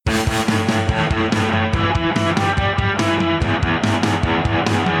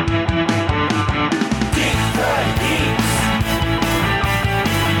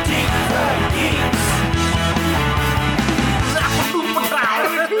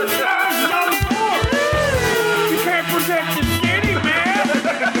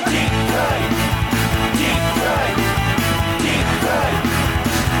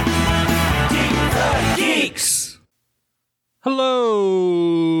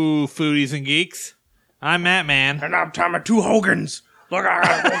Hello, foodies and geeks. I'm Matt Man. And I'm Tommy Two Hogans. Look, I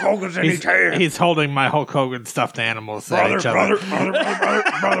got Hulk Hogan's in his hand. He's holding my Hulk Hogan stuffed animals at each brother.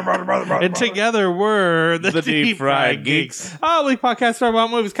 And together we're the Deep Fried Geeks. Oh, we podcast about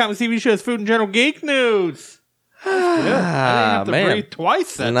movies, comics, TV shows, food, and general geek news. I didn't have to breathe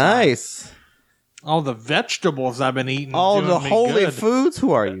twice that time. Nice. All the vegetables I've been eating. All the holy good. foods. Who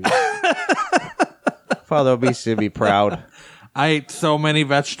are you? Father Obese should be proud. I ate so many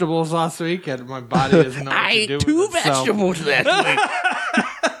vegetables last week, and my body doesn't know what to do with two itself. vegetables last week.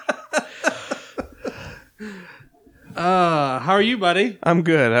 How are you, buddy? I'm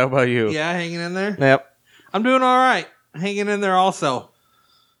good. How about you? Yeah, hanging in there? Yep. I'm doing all right. Hanging in there also.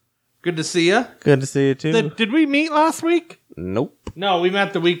 Good to see you. Good to see you too. Did we meet last week? Nope. No, we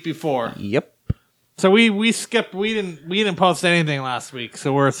met the week before. Yep. So we skipped. We didn't post anything last week,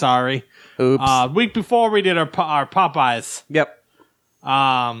 so we're sorry. Oops. Week before we did our Popeyes. Yep.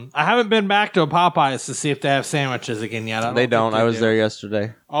 I haven't been back to a Popeyes to see if they have sandwiches again yet. They don't. I was there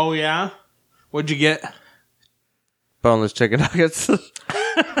yesterday. Oh yeah. What'd you get? Boneless chicken nuggets.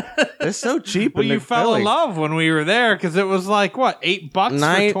 They're so cheap. Well, you fell in love when we were there because it was like what, $8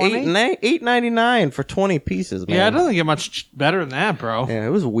 for 20? $8.99 for 20 pieces, man. Yeah, it doesn't get much better than that, bro. Yeah, it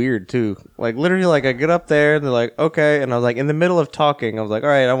was weird too. Like literally, like I get up there and they're like, okay, and I was like in the middle of talking, I was like, all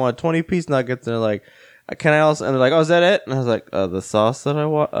right, I want 20-piece nuggets, and they're like, can I also? And they're like, oh, is that it? And I was like, the sauce that I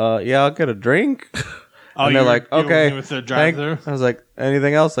want, yeah, I'll get a drink. Oh, and they're like, okay, with the drive-thru? I was like,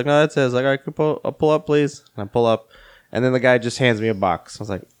 anything else? Like, no, that's it. I was like, all right, I'll pull up, please. And I pull up, and then the guy just hands me a box. I was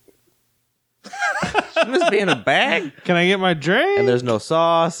like, shouldn't this be in a bag? Can I get my drink? And there's no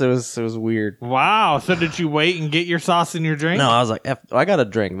sauce. It was weird. Wow. So did you wait and get your sauce in your drink? No, I was like, I got a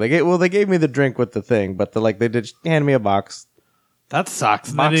drink. They gave me the drink with the thing, but they did hand me a box. That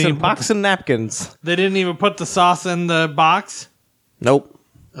sucks. Box and napkins. They didn't even put the sauce in the box? Nope.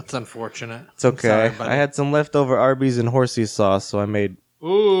 That's unfortunate. It's okay. I'm sorry, I had some leftover Arby's and horsey sauce, so I made,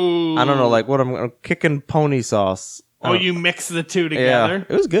 ooh. I don't know, like what I'm kicking pony sauce. Oh, you mix the two together? Yeah,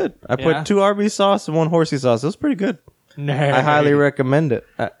 it was good. I put 2 Arby's sauce and 1 horsey sauce. It was pretty good. No. I highly recommend it.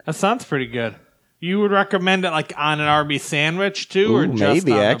 That sounds pretty good. You would recommend it like on an Arby's sandwich too, or Ooh, just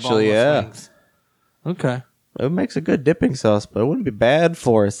maybe, on the actually, boneless yeah. wings? Okay. It makes a good dipping sauce, but it wouldn't be bad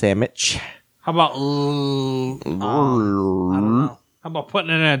for a sandwich. How about I don't know. How about putting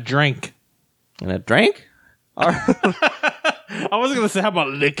it in a drink? In a drink? I wasn't gonna say how about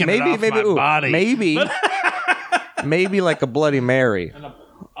licking it off my body. Maybe like a Bloody Mary.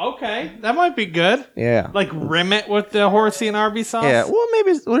 Okay, that might be good. Yeah. Like rim it with the horsey and Arby's sauce. Yeah. Well,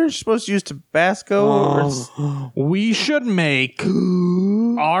 maybe we're supposed to use Tabasco. We should make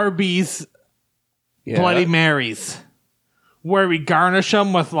Arby's Bloody Marys, where we garnish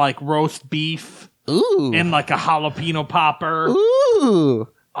them with like roast beef. Ooh. And like a jalapeno popper. Ooh.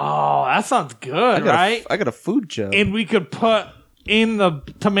 Oh, that sounds good, right? I got a food joke. And we could put in the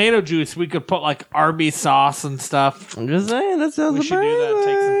tomato juice, we could put like Arby's sauce and stuff. I'm just saying, that sounds We should do that,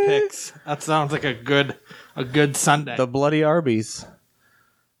 take some pics. That sounds like a good Sunday. The Bloody Arby's.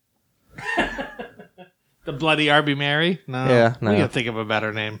 The Bloody Arby Mary? No. Yeah, no. We gotta think of a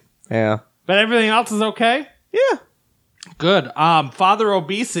better name. Yeah. But everything else is okay? Yeah. Good. Father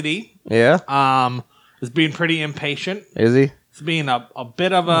Obesity Yeah. is being pretty impatient. Is he? He's being a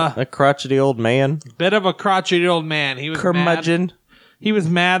bit of a crotchety old man. crotchety old man. He was Curmudgeon. mad. He was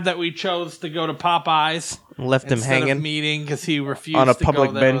mad that we chose to go to Popeyes. Left him instead hanging of meeting because he refused on a to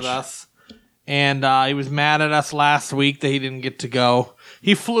public go there bench with us. And he was mad at us last week that he didn't get to go.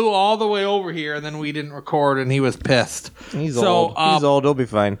 He flew all the way over here and then we didn't record and he was pissed. He's old. He's old. He'll be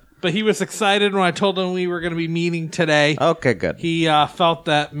fine. But he was excited when I told him we were going to be meeting today. Okay, good. He felt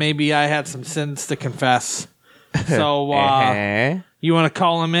that maybe I had some sins to confess. So you want to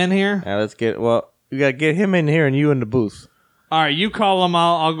call him in here? Yeah, let's get. Well, we gotta get him in here and you in the booth. All right, you call him.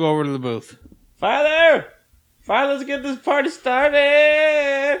 I'll go over to the booth. Father, let's get this party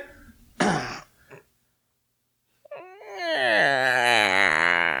started.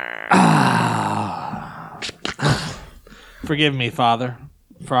 Forgive me, Father,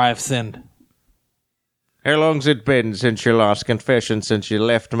 for I have sinned. How long's it been since your last confession, since you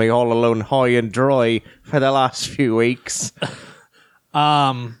left me all alone high and dry for the last few weeks? You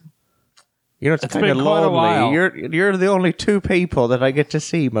know, it's kind of been quite a while. lonely. You're the only 2 people that I get to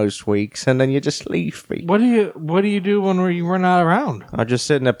see most weeks, and then you just leave me. What do you do when we're not around? I just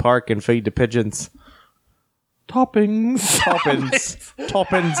sit in the park and feed the pigeons. Toppings.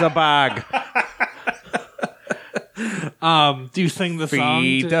 Toppins a bag. Do you sing the song?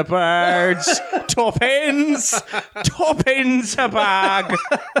 Feed the birds. Toppins. Toppins a bag.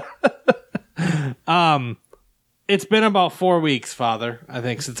 It's been about 4 weeks, Father, I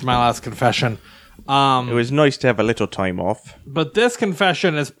think, since my last confession. It was nice to have a little time off. But this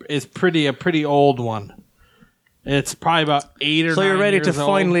confession is a pretty old one. It's probably about 8 or 9 So you're ready years to old.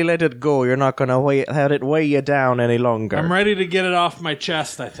 finally let it go. You're not going to let it weigh you down any longer. I'm ready to get it off my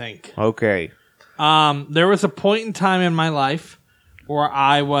chest, I think. Okay. There was a point in time in my life where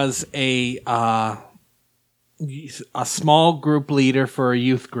I was a small group leader for a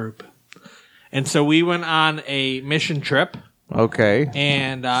youth group. And so we went on a mission trip. Okay.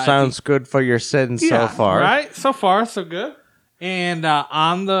 And sounds good for your sins so far. Right? So far, so good. And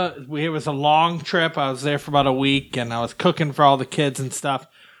it was a long trip. I was there for about a week, and I was cooking for all the kids and stuff.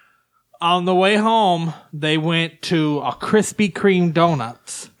 On the way home, they went to a Krispy Kreme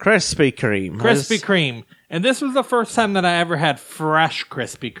donuts. Krispy Kreme. Krispy Kreme. And this was the first time that I ever had fresh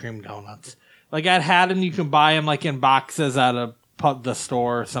Krispy Kreme donuts. Like, I'd had them, you can buy them like in boxes at the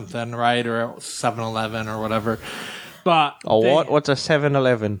store or something, right? Or 7-Eleven or whatever. But What's a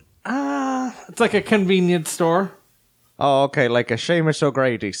 7-Eleven? It's like a convenience store. Oh, okay, like a Seamus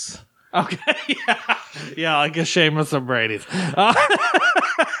O'Grady's. Okay, yeah, like a Seamus O'Brady's.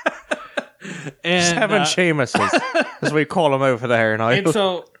 And, 7 Seamuses, as we call them over there now. And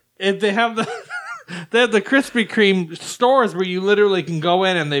so they have the Krispy Kreme stores where you literally can go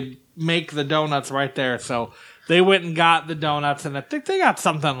in and they make the donuts right there. So they went and got the donuts, and I think they got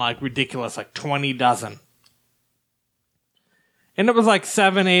something like ridiculous, like 20 dozen. And it was like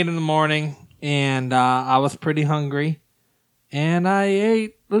 7, 8 in the morning, and I was pretty hungry. And I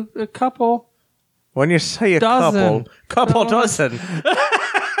ate a couple. When you say a couple dozen.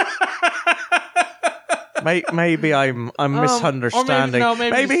 Maybe I'm misunderstanding.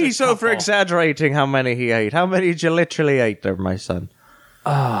 Maybe he's over exaggerating how many he ate. How many did you literally eat there, my son?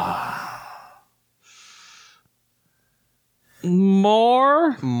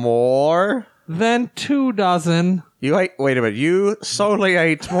 More than 2 dozen. You ate. Wait a minute. You solely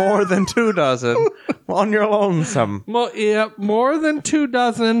ate more than 2 dozen on your lonesome. Well, yeah, more than 2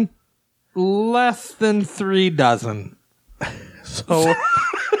 dozen, less than 3 dozen. So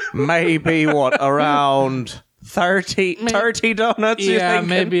maybe around 30 donuts? Yeah,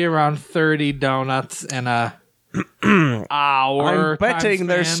 maybe around 30 donuts in a hour. I'm betting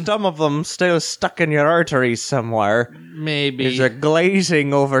there's some of them still stuck in your arteries somewhere. Maybe. There's a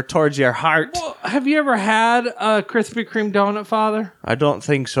glazing over towards your heart. Well, have you ever had a Krispy Kreme donut, Father? I don't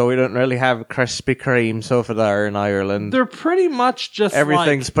think so. We don't really have Krispy Kremes over there in Ireland. They're pretty much just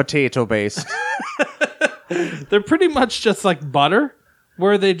everything's potato based. They're pretty much just like butter,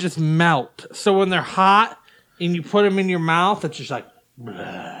 where they just melt. So when they're hot and you put them in your mouth, it's just like,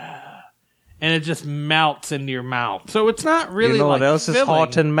 and it just melts into your mouth. So it's not really. You know what else filling, is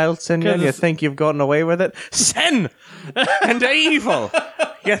hot and melts in you? And you think you've gotten away with it? Sin and evil.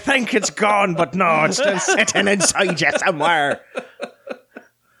 You think it's gone, but no, it's still sitting inside you somewhere.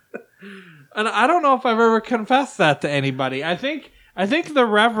 And I don't know if I've ever confessed that to anybody. I think the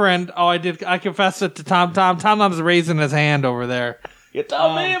Reverend. Oh, I did. I confessed it to Tom. Tom's raising his hand over there. You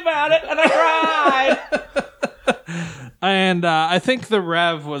told me about it, and I cried. And I think the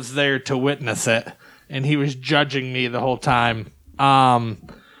Rev was there to witness it, and he was judging me the whole time.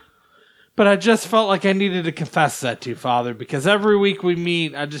 But I just felt like I needed to confess that to you, Father, because every week we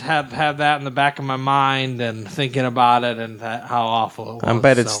meet, I just have that in the back of my mind and thinking about it and how awful it was. I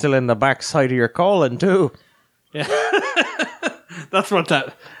bet it's still in the backside of your colon, too. Yeah. That's what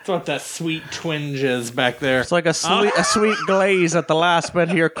that sweet twinge is back there. It's like a sweet glaze at the last bit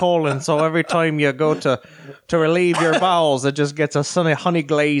of your colon. So every time you go to relieve your bowels, it just gets a sunny honey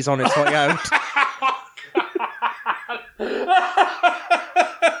glaze on its way out.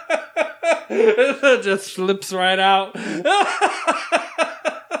 It just slips right out.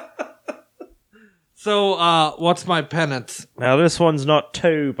 So, what's my penance? Now, this one's not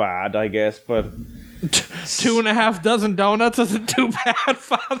too bad, I guess, but 2.5 dozen donuts isn't too bad,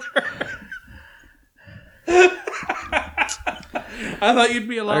 Father. I thought you'd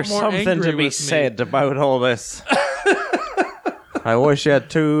be a lot more angry with me. There's something to be said about all this. I wish you had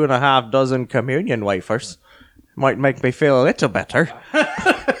 2.5 dozen communion wafers. Might make me feel a little better.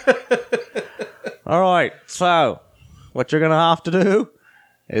 Alright, so what you're going to have to do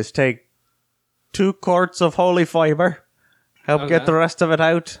is take 2 quarts of holy fiber, help get the rest of it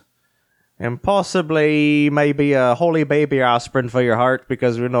out, and possibly maybe a holy baby aspirin for your heart,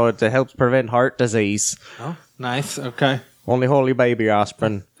 because we know it helps prevent heart disease. Oh, nice. Okay. Only holy baby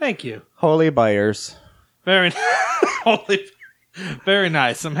aspirin. Thank you. Holy buyers. Very very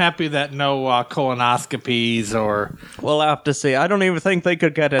nice. I'm happy that no colonoscopies or... We'll have to see. I don't even think they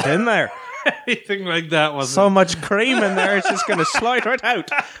could get it in there. Anything like that wasn't... So much cream in there, it's just going to slide right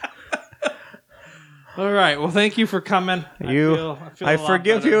out. All right. Well, thank you for coming. I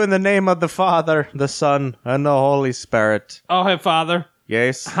forgive you in the name of the Father, the Son, and the Holy Spirit. Oh, hey, Father.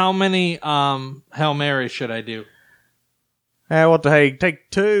 Yes. How many Hail Marys should I do? What the heck? Take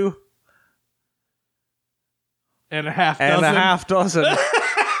 2. And a half dozen? And a half dozen.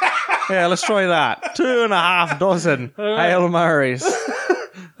 Yeah, let's try that. 2.5 dozen Hail Marys.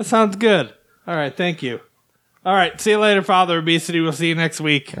 That sounds good. All right, thank you. All right, see you later, Father Obesity. We'll see you next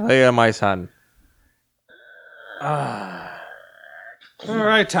week. Oh, yeah, my son. All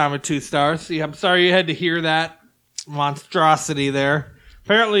right, Tom with 2 stars. Yeah, I'm sorry you had to hear that monstrosity there.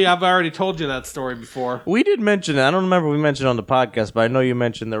 Apparently, I've already told you that story before. We did mention it. I don't remember we mentioned it on the podcast, but I know you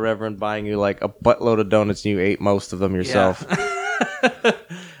mentioned the Reverend buying you like a buttload of donuts and you ate most of them yourself. Yeah.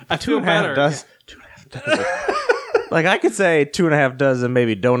 I feel better. 2.5 dozen. Like, I could say 2.5 dozen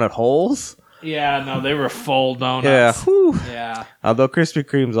maybe donut holes. Yeah, no, they were full donuts. Yeah. Whew. Yeah. Although Krispy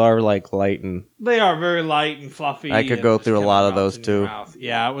Kremes are like light and... They are very light and fluffy. I could go through a lot of those too.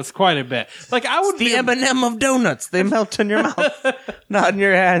 Yeah, it was quite a bit. Like I would the M&M of donuts. They melt in your mouth, not in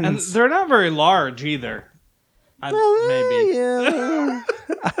your hands. And they're not very large either. Maybe. Yeah.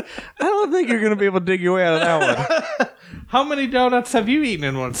 I don't think you're going to be able to dig your way out of that one. How many donuts have you eaten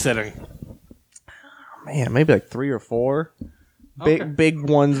in one sitting? Man, maybe like 3 or 4. Big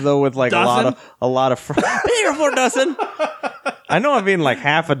ones though, with like a lot of 3 or 4 dozen. I know I've eaten like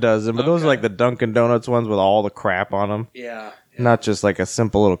half a dozen, but those are like the Dunkin' Donuts ones with all the crap on them. Yeah. Not just like a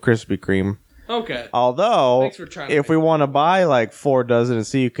simple little Krispy Kreme. Okay. Although, if we want to buy like 4 dozen and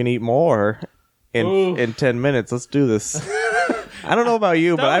see you can eat more in 10 minutes, let's do this. I don't know about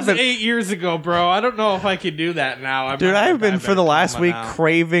you, but I've been 8 years ago, bro. I don't know if I could do that now. I've been for the last week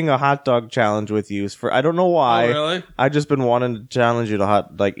craving a hot dog challenge with you. I don't know why. Oh, really? I've just been wanting to challenge you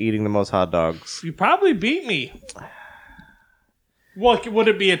to eating the most hot dogs. You probably beat me. What would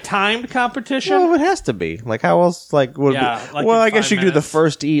it be, a timed competition? Well, it has to be. Like how else? Like would it be? Like well, I guess you could do the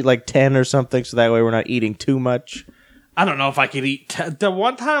first to eat like 10 or something, so that way we're not eating too much. I don't know if I could eat. The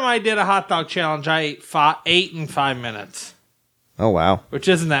one time I did a hot dog challenge, I ate 8 in 5 minutes. Oh wow! Which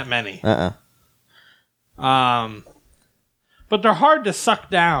isn't that many. But they're hard to suck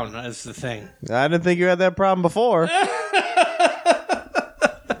down. Is the thing. I didn't think you had that problem before.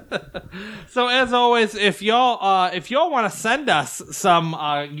 So as always, if y'all want to send us some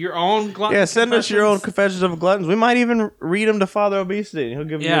your own gluttons, send us your own confessions of gluttons. We might even read them to Father Obesity. He'll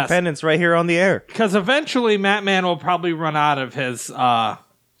give you your penance right here on the air. Because eventually, Matt Man will probably run out of his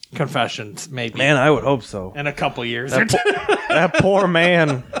confessions. Maybe, man, I would hope so. In a couple years, that poor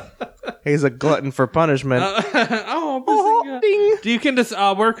man. He's a glutton for punishment. You can just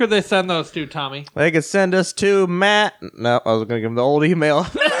where could they send those to, Tommy? They could send us to Matt. No, I was going to give him the old email.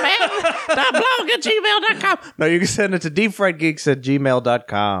 Matt.blog@gmail.com. No, you can send it to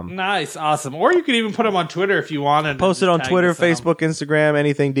deepfriedgeeks@gmail.com. Nice, awesome. Or you could even put them on Twitter if you wanted. Post it on Twitter, Facebook, Instagram,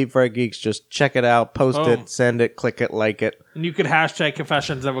 anything Deep Fried Geeks. Just check it out, post it, send it, click it, like it. And you could hashtag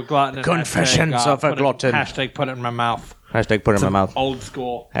Confessions of a Glutton. Confessions of a Glutton. Hashtag put it in my mouth. Hashtag put it in my mouth. Old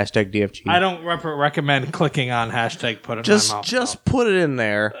school. Hashtag DFG. I don't recommend clicking on hashtag put it in my mouth. Just put it in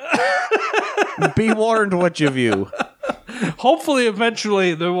there. Be warned what you view. Hopefully,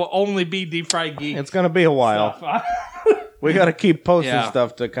 eventually, there will only be Deep Fried Geeks. It's going to be a while. We got to keep posting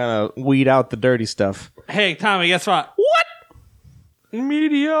stuff to kind of weed out the dirty stuff. Hey, Tommy, guess what? What?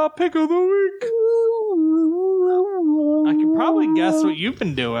 Media pick of the week. I can probably guess what you've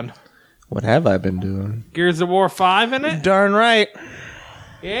been doing. What have I been doing? Gears of War 5 in it? Darn right.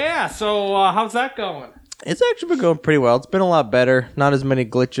 Yeah, so how's that going? It's actually been going pretty well. It's been a lot better. Not as many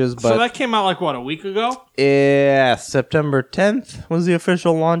glitches, but... So that came out like, what, a week ago? Yeah, September 10th was the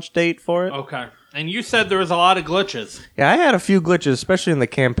official launch date for it. Okay. And you said there was a lot of glitches. Yeah, I had a few glitches, especially in the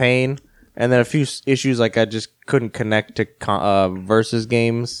campaign, and then a few issues like I just couldn't connect to versus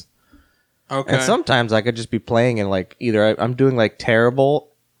games. Okay. And sometimes I could just be playing and like either I'm doing like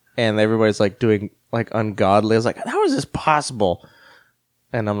terrible and everybody's like doing like ungodly. I was like, how is this possible?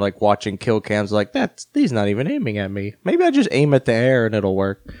 And I'm like watching kill cams like he's not even aiming at me. Maybe I just aim at the air and it'll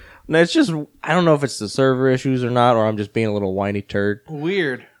work. And it's just, I don't know if it's the server issues or not, or I'm just being a little whiny turd.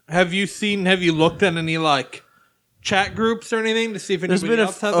 Weird. Have you looked at any like chat groups or anything to see if anybody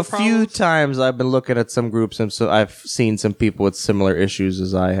else has a few times I've been looking at some groups and so I've seen some people with similar issues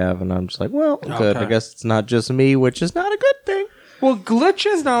as I have, and I'm just like, well, good. I guess it's not just me, which is not a good thing. Well,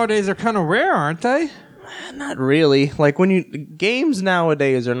 glitches nowadays are kind of rare, aren't they? Not really. Like games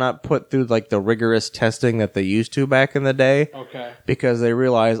nowadays are not put through like the rigorous testing that they used to back in the day. Okay. Because they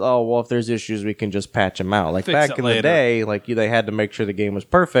realize, oh, well, if there's issues, we can just patch them out. Like back in the day, like they had to make sure the game was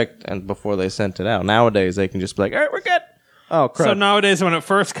perfect and before they sent it out. Nowadays, they can just be like, all right, we're good. Oh, crap. So nowadays, when it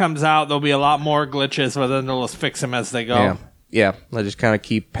first comes out, there'll be a lot more glitches, but then they'll just fix them as they go. Yeah. I just kind of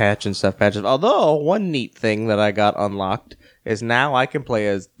keep patching stuff. Although, one neat thing that I got unlocked is now I can play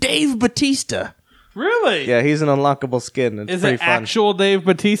as Dave Bautista. Really? Yeah, he's an unlockable skin. It's Is pretty it fun. actual Dave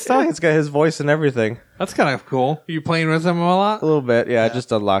Bautista? Yeah, he's got his voice and everything. That's kind of cool. Are you playing with him a lot? A little bit, yeah. I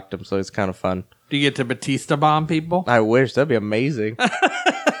just unlocked him, so it's kind of fun. Do you get to Batista bomb people? I wish. That'd be amazing.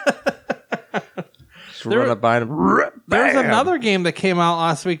 Just run up behind him. There's Bam! another game that came out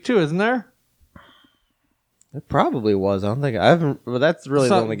last week, too, isn't there? It probably was. I don't think I haven't. Well, that's really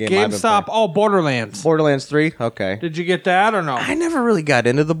the only game I've been playing. GameStop. Oh, Borderlands. Borderlands 3? Okay. Did you get that or no? I never really got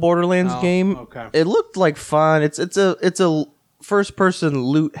into the Borderlands game. Okay. It looked like fun. It's a first person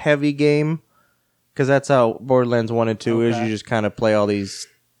loot heavy game because that's how Borderlands 1 and 2 is. You just kind of play all these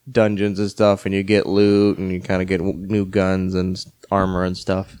dungeons and stuff, and you get loot, and you kind of get new guns and armor and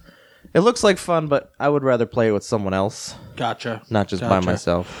stuff. It looks like fun, but I would rather play it with someone else, Gotcha. not just by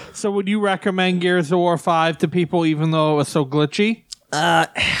myself. So would you recommend Gears of War 5 to people even though it was so glitchy?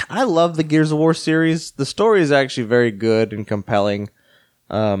 I love the Gears of War series. The story is actually very good and compelling.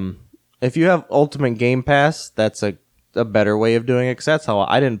 If you have Ultimate Game Pass, that's a better way of doing it, because that's how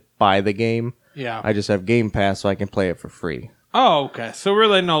I didn't buy the game. Yeah. I just have Game Pass so I can play it for free. Oh, okay. So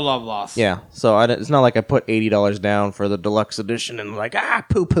really no love lost. Yeah, so it's not like I put $80 down for the deluxe edition and like,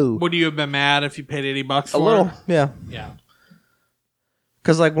 poo-poo. Would you have been mad if you paid $80 for A little, it? yeah. Yeah.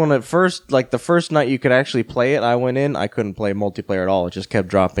 Because like when it first, like the first night you could actually play it, I went in, I couldn't play multiplayer at all. It just kept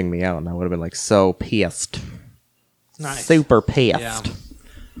dropping me out, and I would have been like so pissed. Nice. Super pissed. Yeah.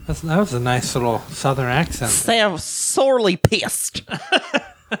 That was a nice little southern accent. Sorely pissed.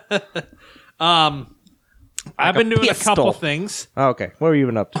 I've been doing pistol. a couple things. Okay, what were you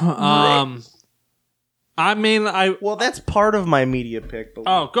even up to? Well, that's part of my media pick. But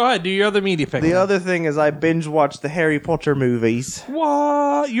Oh, go ahead. Do your other media pick. the other thing is I binge watched the Harry Potter movies.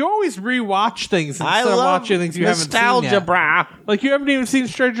 What? You always rewatch things instead of watching things you haven't seen nostalgia, yet. brah. Like, you haven't even seen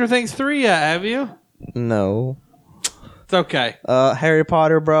Stranger Things 3 yet, have you? No. It's okay. Harry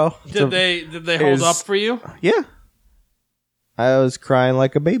Potter, bro. Did they hold up for you? Yeah. I was crying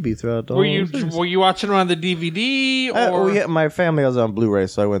like a baby throughout the Were whole you series. were you watching it on the DVD or my family was on Blu-ray,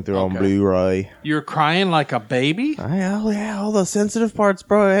 so I went through it on Okay. Blu-ray. you were crying like a baby? All the sensitive parts,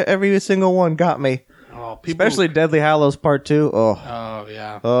 bro. Every single one got me. Oh, people. Especially Deadly Hallows Part 2. Oh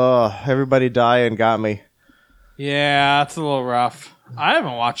yeah. Everybody dying got me. Yeah, it's a little rough. I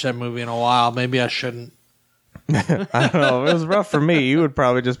haven't watched that movie in a while. Maybe I shouldn't. I don't know. It was rough for me. You would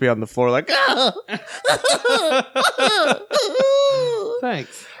probably just be on the floor like,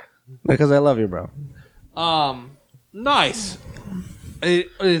 Thanks. because I love you, bro. Nice. It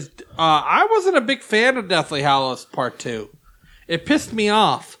is. I wasn't a big fan of Deathly Hallows Part 2. It pissed me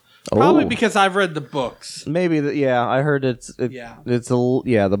off. Probably Oh. because I've read the books. Maybe, I heard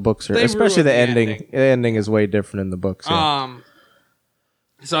the books are, They especially ruined the the ending. ending. The ending is way different in the books. Yeah.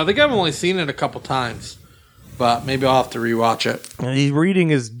 So I think I've only seen it a couple times, but maybe I'll have to rewatch it. Reading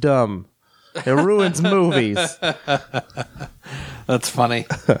is dumb. It ruins movies. That's funny.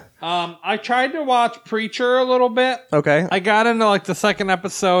 I tried to watch Preacher a little bit. Okay. I got into like the second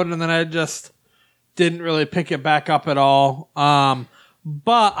episode and then I just didn't really pick it back up at all.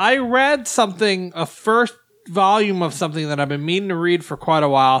 But I read a first volume of something that I've been meaning to read for quite a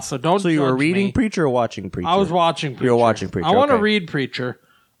while. So don't. So you were judge reading me. Preacher or watching Preacher? I was watching Preacher. You were watching Preacher. I want to okay. read Preacher,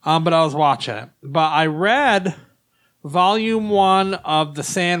 but I was watching it. But I read volume 1 of the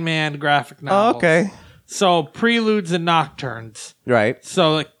Sandman graphic novel. Oh, okay. So Preludes and Nocturnes. Right.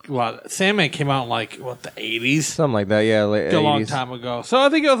 So Sandman came out in the 80s. Something like that. Yeah. Late A long 80s. time ago. So I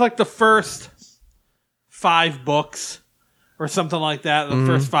think it was like the first 5 books or something like that. The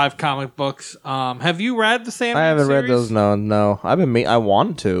first 5 comic books. Have you read the Sandman I haven't read series? those. No. I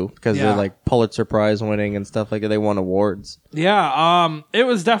want to because Yeah. they're like Pulitzer Prize winning and stuff like that. They won awards. Yeah, it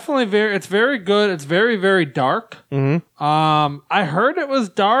was definitely it's very good. It's very, very dark. Mm-hmm. I heard it was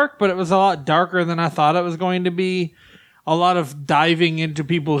dark, but it was a lot darker than I thought it was going to be. A lot of diving into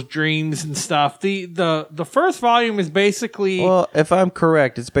people's dreams and stuff. The first volume is basically Well, if I'm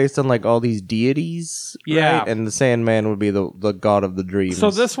correct, it's based on like all these deities. Yeah. Right? And the Sandman would be the god of the dreams.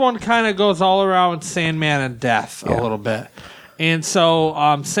 so this one kind of goes all around Sandman and death a little bit. And so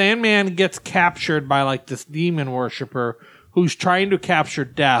Sandman gets captured by like this demon worshiper who's trying to capture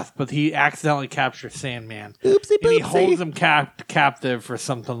death, but he accidentally captures Sandman. Oopsie And he poopsie. holds him captive for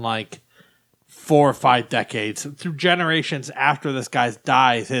something like 4 or 5 decades. Through generations after this guy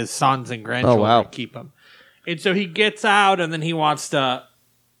dies, his sons and grandchildren keep him. And so he gets out and then he wants to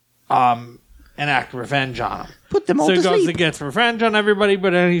enact revenge on him. Put them all So to he goes sleep. and gets revenge on everybody,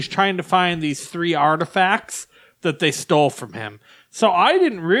 but then he's trying to find these 3 artifacts that they stole from him. So I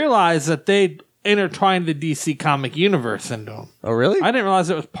didn't realize that they intertwined the DC comic universe into them. Oh, really? I didn't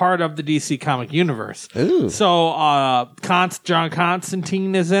realize it was part of the DC comic universe. Ooh. So John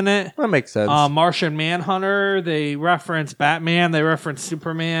Constantine is in it. That makes sense. Martian Manhunter. They reference Batman. They reference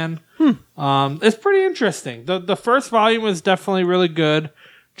Superman. It's pretty interesting. The first volume was definitely really good.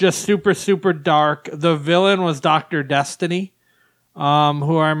 Just super, super dark. The villain was Dr. Destiny, who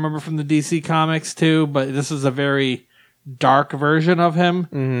I remember from the DC comics too, but this is a very dark version of him.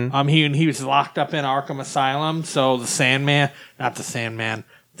 Mm-hmm. He was locked up in Arkham Asylum, so the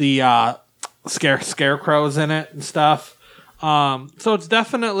Scarecrow's in it and stuff. So it's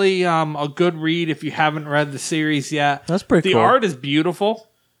definitely a good read if you haven't read the series yet. That's pretty cool. The art is beautiful.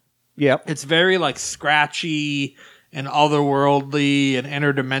 Yep. It's very like scratchy and otherworldly and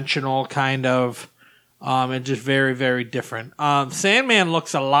interdimensional kind of, and just very, very different. Sandman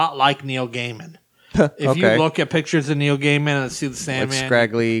looks a lot like Neil Gaiman. If you look at pictures of Neil Gaiman and see the Sandman, like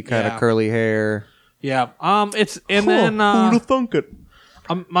scraggly, kind of curly hair. Yeah. Then who'd have thunk it?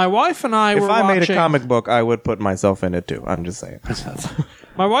 My wife and I were watching... If I made a comic book, I would put myself in it too. I'm just saying.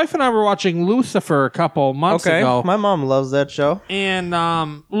 My wife and I were watching Lucifer a couple months ago. My mom loves that show. And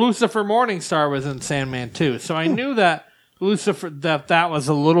Lucifer Morningstar was in Sandman too. So I knew that Lucifer, that was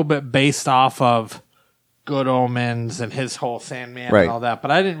a little bit based off of Good Omens and his whole Sandman and all that.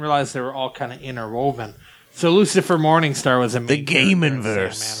 But I didn't realize they were all kind of interwoven. So Lucifer Morningstar was in the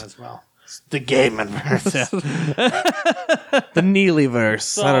Gaiman-verse. Sandman as well. The Gaiman-verse. The Neely-verse.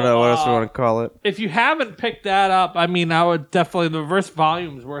 So, I don't know what else you want to call it. If you haven't picked that up, I mean, I would definitely, the first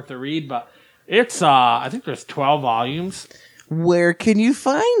volume is worth a read, but it's, I think there's 12 volumes. Where can you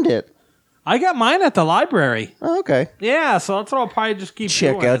find it? I got mine at the library. Oh, okay. Yeah, so that's what I'll probably just keep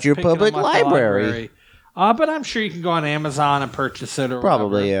Check doing. out your public library. But I'm sure you can go on Amazon and purchase it or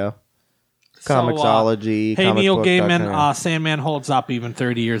probably, whatever. Comicsology. Hey, Neil Gaiman, Sandman holds up even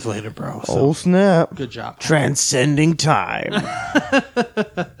 30 years later, bro. So, oh, snap. Good job. Transcending time.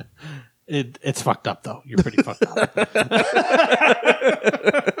 It's fucked up, though. You're pretty fucked up.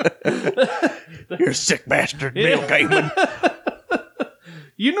 You're a sick bastard, Neil Gaiman.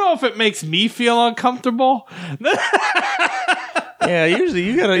 You know if it makes me feel uncomfortable? Yeah, usually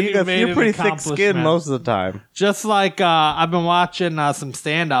you're pretty thick-skinned most of the time. Just like I've been watching some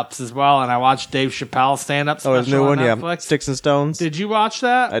stand-ups as well, and I watched Dave Chappelle's stand-up special his new one, Netflix. yeah. Sticks and Stones. Did you watch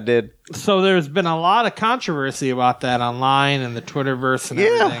that? I did. So there's been a lot of controversy about that online and the Twitterverse and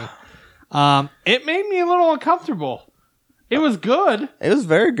everything. It made me a little uncomfortable. It was good. It was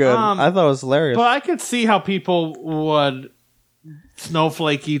very good. I thought it was hilarious. But I could see how people would...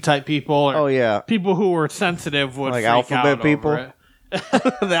 snowflakey type people, or people who were sensitive would like freak alphabet out people. over it.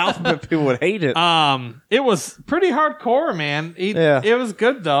 The alphabet people would hate it. It was pretty hardcore, man. It was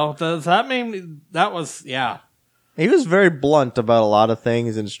good though. Does that mean that was He was very blunt about a lot of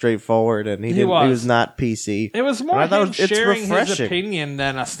things and straightforward, and he was not PC. It was more him sharing his opinion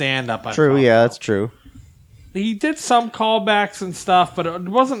than a stand-up. True, that's true. He did some callbacks and stuff, but it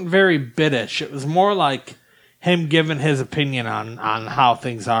wasn't very bitish. It was more like him giving his opinion on how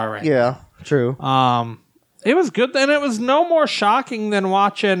things are right now. True. It was good, and it was no more shocking than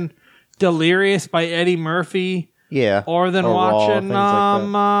watching Delirious by Eddie Murphy. Yeah. Or than watching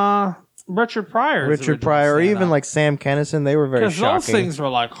Richard Pryor. Richard Pryor, or even like Sam Kinison, they were very shocking. Because those things were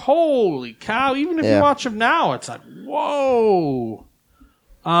like, holy cow. Even if you watch them now, it's like, whoa.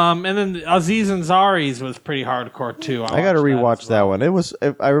 And then Aziz Ansari's was pretty hardcore, too. I got to rewatch that one.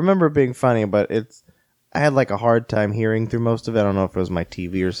 I remember it being funny, but I had like a hard time hearing through most of it. I don't know if it was my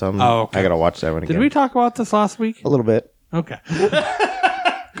TV or something. Oh, okay. I gotta watch that one again. Did we talk about this last week? A little bit. Okay.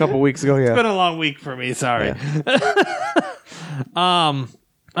 A couple weeks ago, yeah. It's been a long week for me, sorry. Yeah.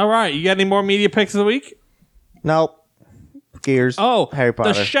 All right, you got any more media picks of the week? Nope. Gears. Oh, Harry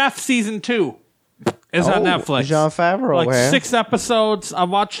Potter. The Chef Season 2 is on Netflix. Jon Favreau, man. 6 episodes. I've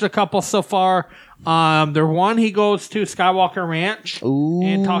watched a couple so far. He goes to Skywalker Ranch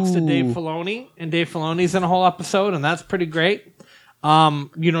and talks to Dave Filoni, and Dave Filoni's in a whole episode, and that's pretty great.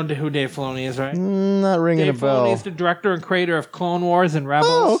 You know who Dave Filoni is, right? Not ringing a bell. Dave Filoni is the director and creator of Clone Wars and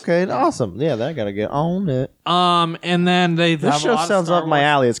Rebels. Oh, okay, awesome. Yeah, that gotta get on it. And then this show sounds up my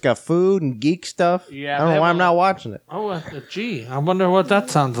alley. It's got food and geek stuff. Yeah, I don't know why I'm not watching it. Oh, gee, I wonder what that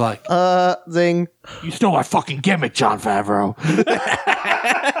sounds like. Zing. You stole our fucking gimmick, Jon Favreau.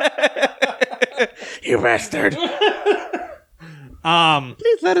 You bastard.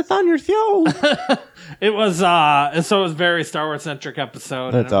 Please let us on your show. It was so it was very Star Wars centric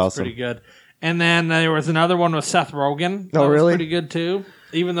episode. That's and it was awesome. Pretty good. And then there was another one with Seth Rogen. Oh, really? Was pretty good too.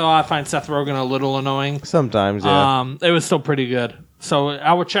 Even though I find Seth Rogen a little annoying. Sometimes, yeah. It was still pretty good. So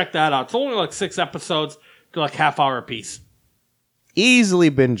I would check that out. It's only like 6 episodes. They're like half-hour a piece. Easily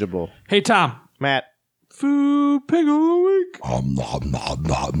bingeable. Hey, Tom. Matt. Food pick of the week.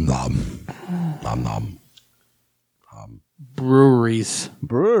 Breweries.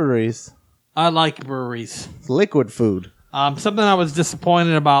 Breweries. I like breweries. It's liquid food. Something I was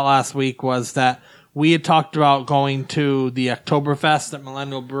disappointed about last week was that we had talked about going to the Oktoberfest at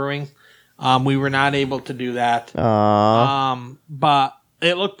Millennial Brewing. We were not able to do that. But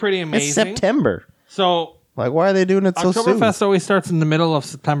it looked pretty amazing. It's September. So, like, why are they doing it so soon? Oktoberfest always starts in the middle of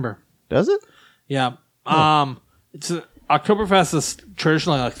September. Does it? Yeah. Oktoberfest is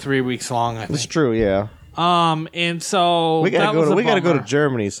traditionally like 3 weeks long, I think. It's true, yeah. And so we gotta go to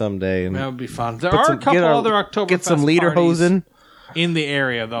Germany someday, and that would be fun. There are a couple other Oktoberfest get some lederhosen in the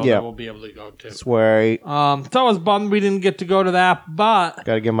area though that we'll be able to go to. Swear. So I was bummed we didn't get to go to that, but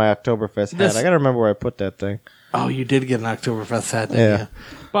gotta get my Oktoberfest hat. I gotta remember where I put that thing. Oh, you did get an Oktoberfest hat, didn't you?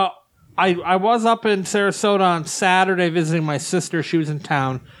 But I was up in Sarasota on Saturday visiting my sister. She was in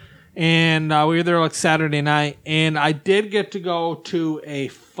town. And we were there like Saturday night. And I did get to go to a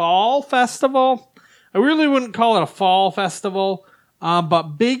fall festival. I really wouldn't call it a fall festival. But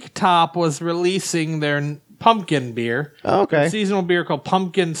Big Top was releasing their pumpkin beer. Oh, okay. A seasonal beer called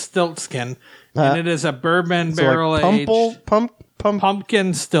Pumpkin Stiltskin. And it is a bourbon barrel aged.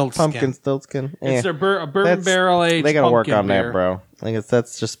 Pumpkin Stiltskin. Pumpkin Stiltskin. It's a bourbon barrel aged. They gotta work on beer. that, bro. I think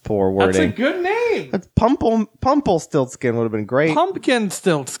that's just poor wording. That's a good name. It's Pumple Stiltskin would have been great. Pumpkin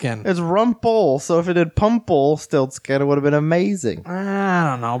Stiltskin. It's Rumpel, so if it had Pumple Stiltskin, it would have been amazing. I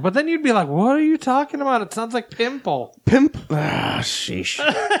don't know, but then you'd be like, "What are you talking about? It sounds like Pimple." Sheesh.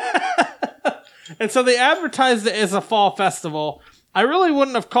 And so they advertised it as a fall festival. I really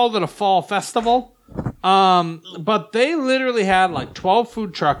wouldn't have called it a fall festival, but they literally had like 12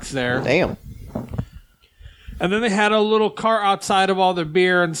 food trucks there. Damn. And then they had a little cart outside of all their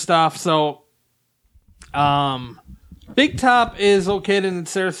beer and stuff. So, Big Top is located in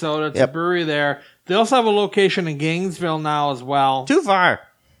Sarasota. It's a brewery there. They also have a location in Gainesville now as well. Too far.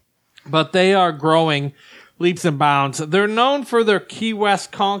 But they are growing leaps and bounds. They're known for their Key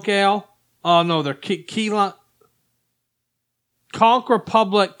West Conch Ale. Oh, no, their Conch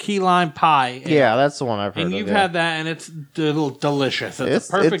Republic Key Lime Pie. Yeah, that's the one I've heard and of. You've had that, and it's delicious. It's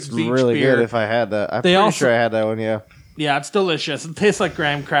a perfect beach really beer. Good if I had that. I'm pretty sure I had that one, yeah. Yeah, it's delicious. It tastes like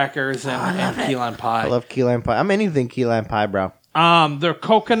graham crackers and key lime pie. I love key lime pie. I'm anything key lime pie, bro. Their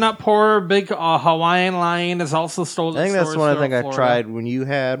coconut porter, big Hawaiian line, is also sold. I think that's one I Florida. tried when you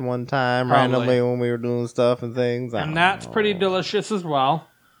had one time randomly when we were doing stuff and things. And that's pretty delicious as well.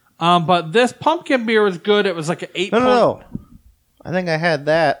 But this pumpkin beer was good. It was like an 8. No. I think I had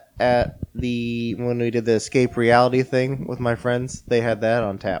that at when we did the Escape Reality thing with my friends. They had that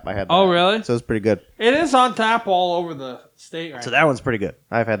on tap. I had that. Oh, really? So it's pretty good. It is on tap all over the state right So that one's pretty good.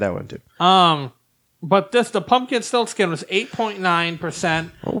 I've had that one too. But the pumpkin Stiltskin was 8.9%.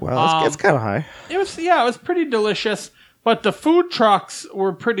 Oh, wow. That's kind of high. It was pretty delicious. But the food trucks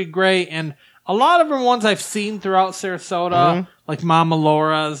were pretty great. And a lot of them ones I've seen throughout Sarasota, like Mama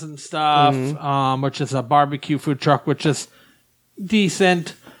Laura's and stuff, which is a barbecue food truck, which is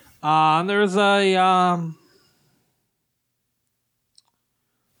decent. And there's a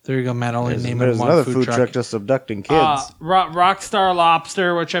there you go, Matt. Only name There's one another food truck just abducting kids. Rockstar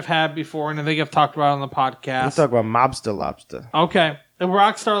Lobster, which I've had before, and I think I've talked about on the podcast. Let's talk about Mobster Lobster. Okay, the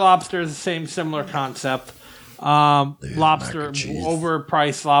Rockstar Lobster is the same similar concept. Lobster,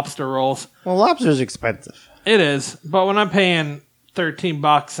 overpriced lobster rolls. Well, lobster's expensive. It is, but when I'm paying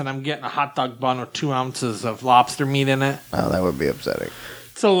 $13 and I'm getting a hot dog bun with 2 ounces of lobster meat in it, oh, that would be upsetting.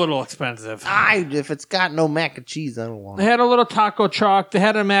 it's a little expensive. If it's got no mac and cheese, I don't want it. They had a little taco truck. They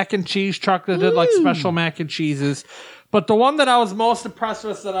had a mac and cheese truck that did like special mac and cheeses. But the one that I was most impressed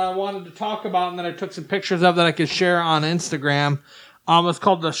with that I wanted to talk about and that I took some pictures of that I could share on Instagram was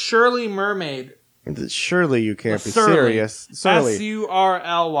called the Surly Mermaid. Surely you can't be serious. Surly. Surly.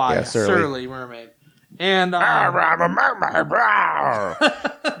 Yeah, Surly Mermaid. And I'm a mermaid, bro.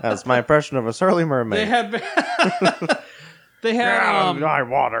 That's my impression of a surly mermaid. They had my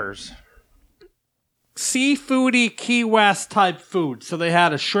waters. seafoody Key West type food. So they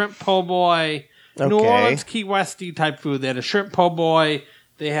had a shrimp po' boy, New Orleans Key Westy type food. They had a shrimp po' boy.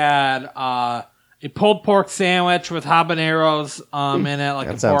 They had a pulled pork sandwich with habaneros in it, like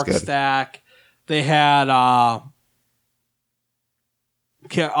a pork stack. They had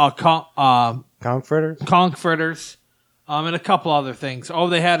conch fritters, and a couple other things. Oh,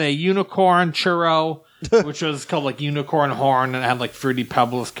 they had a unicorn churro, which was called like unicorn horn, and it had like fruity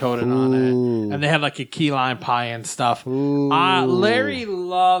pebbles coated on it. And they had like a key lime pie and stuff. Larry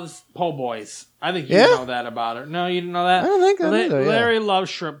loves po' boys. I think you know that about her. No, you didn't know that? I don't think I did. Larry loves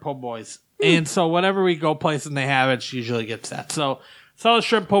shrimp po' boys. And so whenever we go places and they have it, she usually gets that. So solid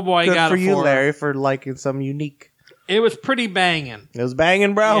shrimp po' boy. Good got for it you, for her. Larry, for liking something unique. It was pretty banging. It was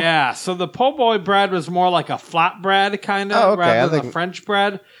banging, bro. Yeah. So the po' boy bread was more like a flat bread kind of, Oh, okay. rather than a French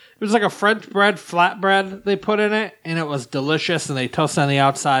bread. It was like a French bread, flat bread they put in it, and it was delicious. And they toast on the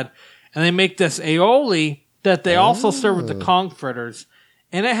outside, and they make this aioli that they also serve with the conch fritters.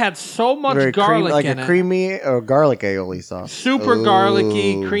 And it had so much garlic like in a it. creamy or garlic aioli sauce. Super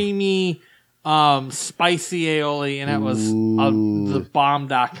garlicky, creamy, spicy aioli, and it was the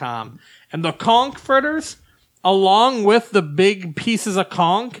bomb.com. And the conch fritters, along with the big pieces of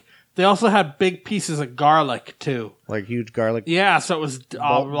conch, they also had big pieces of garlic too. Like huge garlic. Yeah, so it was like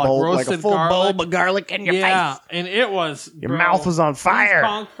bowl, roasted like a full garlic. bulb of garlic in your Yeah, face. and it was Your mouth was on fire. These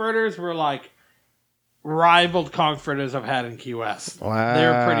conch fritters were like rivaled conch fritters I've had in Key West. Wow. They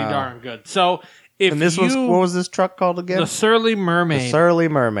were pretty darn good. So if And this was, what was this truck called again? the Surly Mermaid. The Surly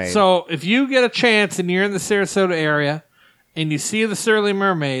Mermaid. So if you get a chance and you're in the Sarasota area and you see the Surly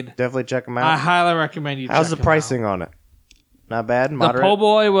Mermaid, definitely check them out. I highly recommend you. How's check the 'em pricing on it? Not bad. out. Moderate. The po'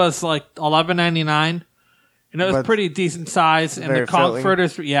 boy was like $11.99, and it was But pretty decent size. And very the conch filling.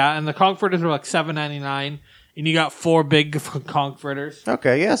 fritters, and the conch fritters were like $7.99, and you got 4 big conch fritters.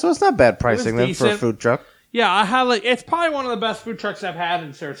 Okay, yeah, so it's not bad pricing then for a decent. food truck. Yeah, I highly. It's probably one of the best food trucks I've had in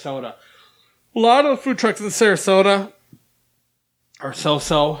Sarasota. A lot of the food trucks in Sarasota are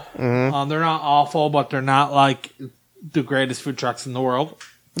so-so. Mm-hmm. They're not awful, but they're not like the greatest food trucks in the world.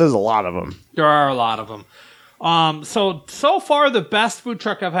 There's a lot of them. There are a lot of them. So far, the best food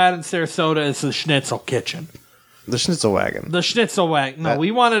truck I've had in Sarasota is the Schnitzel Kitchen. The Schnitzel Wagon. The Schnitzel Wagon. No, we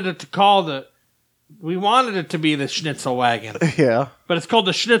wanted it to be the Schnitzel Wagon, Yeah. but it's called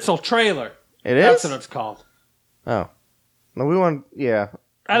the Schnitzel Trailer. It That's is? what it's called. Oh. No, we want, yeah.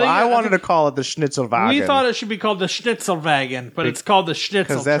 I I wanted to call it the Schnitzel Wagon. We thought it should be called the Schnitzel Wagon, but it's called the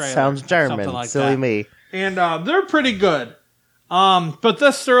Schnitzel because that Trailer, sounds or German. something like Silly that. me. And they're pretty good. But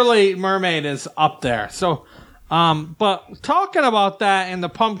this Surly Mermaid is up there. So, but talking about that and the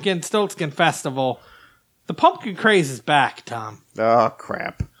Pumpkin Stiltskin Festival, the pumpkin craze is back, Tom. Oh,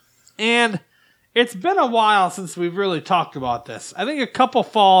 crap. And it's been a while since we've really talked about this. I think a couple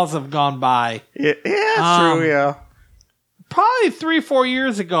falls have gone by. Yeah, it's true, yeah. Probably 3-4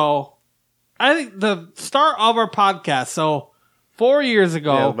 years ago. I think the start of our podcast. So 4 years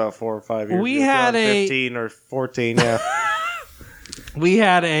ago, Yeah, about 4 or 5 years we ago. had a 15 or 14, yeah. we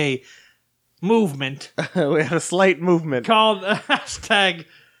had a movement We had a slight movement. called hashtag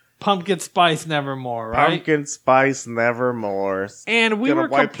Pumpkin Spice Nevermore, right? Pumpkin Spice Nevermore. And we Gonna were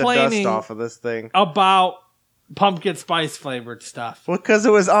wipe the complaining dust off of this thing. about pumpkin spice flavored stuff. Well, because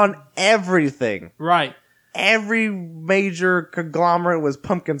it was on everything. Right. Every major conglomerate was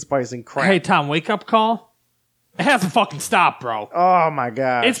pumpkin spice and crap. Hey, Tom, wake up call? It hasn't fucking stopped, bro. Oh my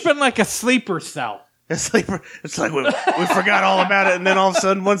gosh. It's been like a sleeper cell. It's like we forgot all about it, and then all of a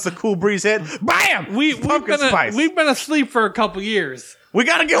sudden, once the cool breeze hit, bam! We've been asleep for a couple years. We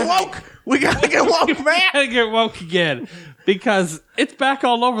gotta get woke. We gotta get woke, man. Gotta get woke again because it's back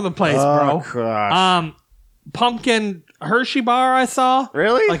all over the place, Oh bro. gosh. Pumpkin Hershey bar I saw.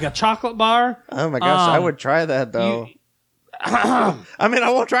 Really? Like a chocolate bar. Oh my gosh, I would try that though. I mean,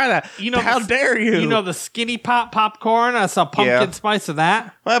 I won't try that. How dare you? You know the Skinny Pop popcorn? I saw pumpkin spice of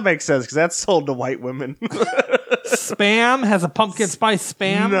that. Well, that makes sense because that's sold to white women. Spam has a pumpkin spice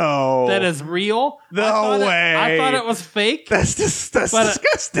spam. No. That is real. No way. I thought it was fake. That's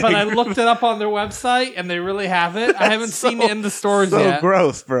disgusting. But I looked it up on their website and they really have it. I haven't seen it in the stores so yet.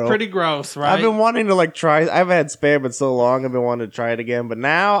 gross, bro. Pretty gross, right? I've been wanting to try. I haven't had spam in so long. I've been wanting to try it again, but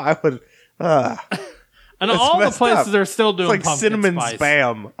now I would. And That's all the messed places up. are still doing It's like pumpkin cinnamon spice.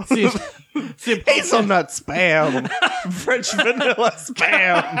 spam. See, Hazelnut spam. French vanilla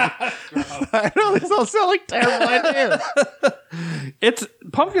spam. I know these all sound like terrible ideas. it's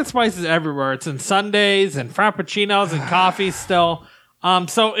pumpkin spice is everywhere. It's in sundaes and frappuccinos and coffee still.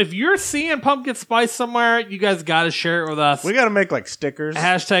 So if you're seeing pumpkin spice somewhere, you guys got to share it with us. We got to make stickers.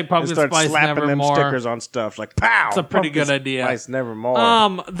 Hashtag and pumpkin start spice slapping them nevermore. stickers on stuff like pow. It's a pretty pumpkin good idea. Spice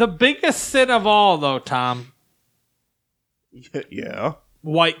nevermore. The biggest sin of all, though, Tom, Yeah.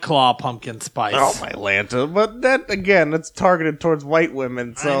 White Claw pumpkin spice. Oh my Lanta! But that again, it's targeted towards white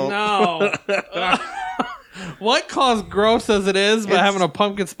women. So I know. White Claw's gross as it is, but having a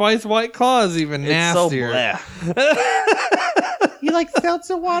pumpkin spice White Claw is even nastier. It's so bleh. You like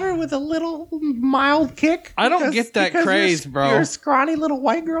seltzer water with a little mild kick? I don't get that craze, bro. You're a scrawny little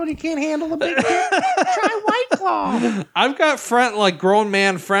white girl and you can't handle the big kick? Try White Claw. I've got grown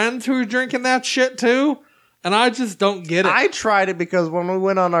man friends who are drinking that shit too, and I just don't get it. I tried it because when we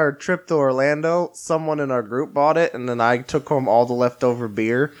went on our trip to Orlando, someone in our group bought it, and then I took home all the leftover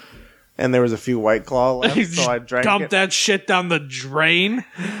beer and there was a few White Claw left, so I drank Dumped it. that shit down the drain.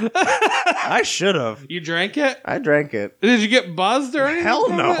 I should have. You drank it? I drank it. Did you get buzzed or anything? Hell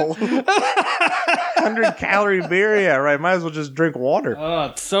from no. it? 100-calorie beer, yeah, right. Might as well just drink water. Oh,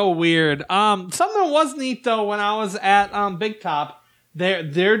 it's so weird. Something was neat though when I was at Big Top.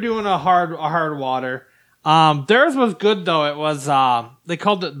 They're doing a hard water. Theirs was good though. It was they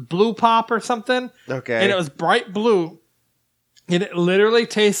called it Blue Pop or something. Okay. And it was bright blue. And it literally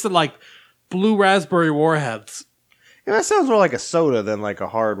tasted like blue raspberry warheads. Yeah, that sounds more like a soda than like a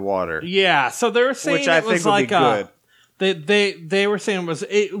hard water. Yeah, so they were saying Which I it was think would like be good. They were saying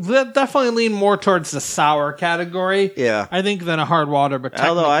it definitely leaned more towards the sour category. Yeah. I think than a hard water, but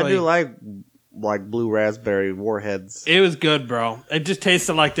Although I do technically- like blue raspberry warheads It was good, bro. It just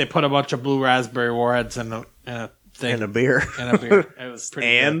tasted like they put a bunch of blue raspberry warheads in a thing. in a beer. In a beer. It was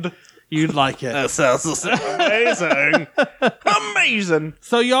pretty good. You'd like it. That sounds amazing. Amazing.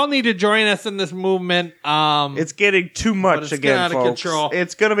 So y'all need to join us in this movement. It's getting too much it's again, getting out of folks. control.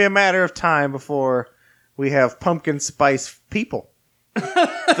 It's going to be a matter of time before we have pumpkin spice people.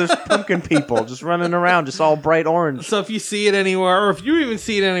 There's pumpkin people just running around, just all bright orange. So if you see it anywhere, or if you even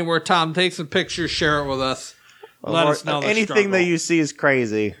see it anywhere, Tom, take some pictures, share it with us. Let us know the anything struggle. that you see is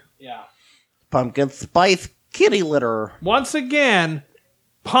crazy. Yeah. Pumpkin spice kitty litter. Once again,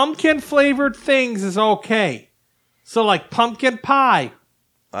 pumpkin flavored things is okay. So like pumpkin pie,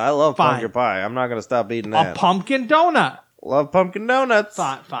 I love Fine. pumpkin pie. I'm not going to stop eating a that. pumpkin donut, Love pumpkin donuts.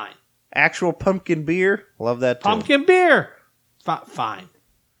 fine. Actual pumpkin beer. Love that too. Pumpkin beer, fine.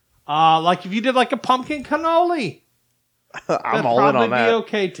 Like if you did like a pumpkin cannoli, I'm all in on be that.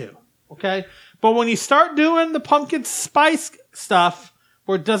 okay too. Okay, but when you start doing the pumpkin spice stuff,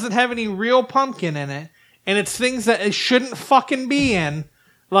 where it doesn't have any real pumpkin in it, and it's things that it shouldn't fucking be in,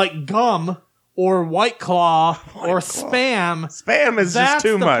 like gum or White Claw or Spam. Spam is That's just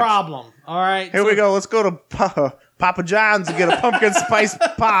too the much. problem. All right, Here we go. Let's go to Papa John's and get a pumpkin spice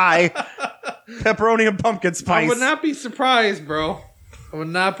pie. Pepperoni and pumpkin spice. I would not be surprised, bro. I would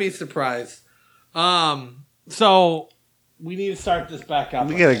not be surprised. So we need to start this back up.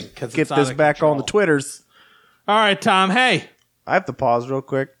 We I gotta think, 'cause get it's out this of back on the control. Twitters. All right, Tom. Hey. I have to pause real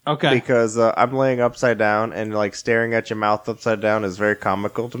quick. Okay. Because I'm laying upside down and like staring at your mouth upside down is very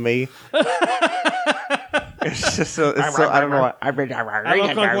comical to me. It's just so, I don't know. I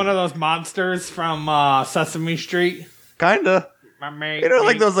look like one of those monsters from Sesame Street. Kinda. You know,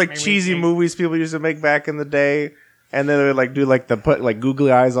 like those like cheesy movies people used to make back in the day, and then they would like do like the put like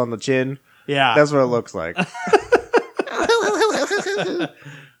googly eyes on the chin. Yeah. That's what it looks like.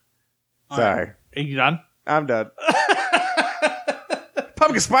 Sorry, Are you done? I'm done.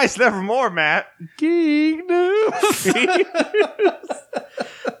 Pumpkin spice nevermore, Matt. Geek news.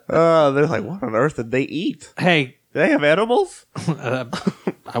 They're like, what on earth did they eat? Hey, Do they have edibles?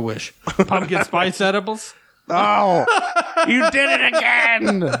 I wish. Pumpkin spice edibles? Oh, you did it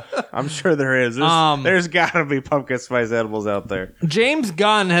again! I'm sure there is. There's got to be pumpkin spice edibles out there. James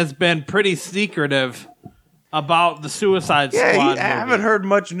Gunn has been pretty secretive about the Suicide Squad Yeah, movie. I haven't heard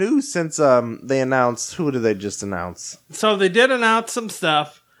much news since they announced. Who did they just announce? So they did announce some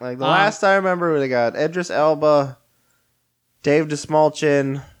stuff. Like the last I remember, they got Idris Elba, Dave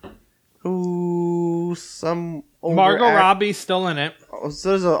DeSmallchin, some older Margot Robbie's still in it. So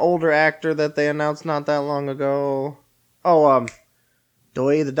there's an older actor that they announced not that long ago. Oh,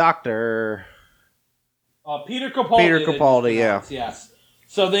 Doi the Doctor. Peter Capaldi. Peter they Capaldi, just announced, yes.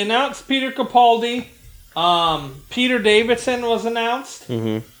 So they announced Peter Capaldi. Peter Davidson was announced.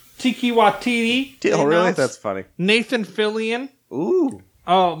 Mm-hmm. Tiki Watiti. Oh, really? announced. That's funny. Nathan Fillion. Ooh.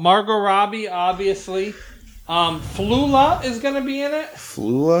 Oh, Margot Robbie, obviously. Flula is going to be in it.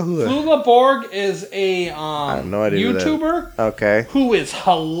 Flula? Who? Flula Borg is a I have no idea who that is. YouTuber Okay. who is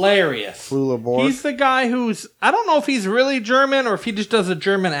hilarious. Flula Borg? He's the guy who's, I don't know if he's really German or if he just does a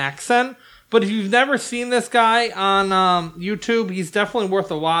German accent, but if you've never seen this guy on YouTube, he's definitely worth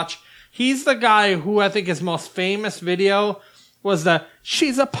a watch. He's the guy who I think his most famous video was the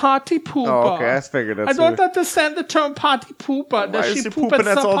 "She's a party pooper." Oh, okay. I figured that's I don't understand the term party pooper. Why Does is she he poop pooping at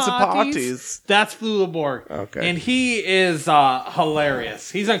at all some the parties? parties? That's Flula Borg. Okay. And he is hilarious.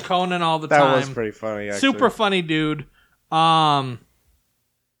 He's on Conan all the That time. was pretty funny, actually. Super funny dude.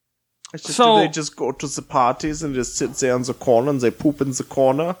 It's just, So- do they just go to the parties and just sit there on the corner and they poop in the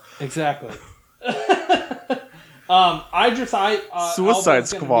corner? Exactly. Suicide Elba's gonna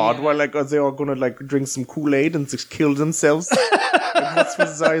Squad. be in Why, it. like, are they all gonna like drink some Kool-Aid and just kill themselves?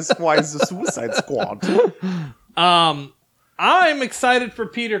 Like, why is the Suicide Squad? I'm excited for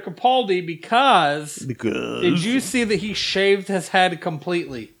Peter Capaldi because Because did you see that he shaved his head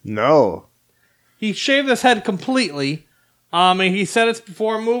completely? no, He shaved his head completely. And he said it's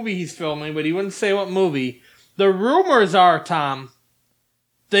before a movie he's filming, but he wouldn't say what movie. The rumors are, Tom,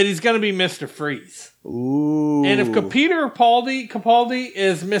 that he's going to be Mr. Freeze. Ooh. And if Peter Capaldi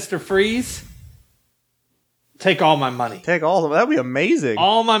is Mr. Freeze, take all my money. Take all of them. That'd be amazing.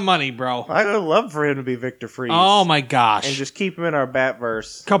 All my money, bro. I would love for him to be Victor Freeze. Oh, my gosh. And just keep him in our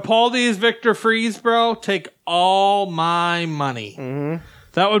Batverse. Capaldi is Victor Freeze, bro. Take all my money. Mm-hmm.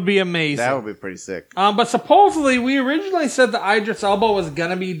 That would be amazing. That would be pretty sick. But supposedly, we originally said that Idris Elba was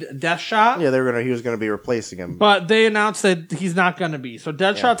going to be Deathshot. Yeah, he was going to be replacing him. But they announced that he's not going to be. So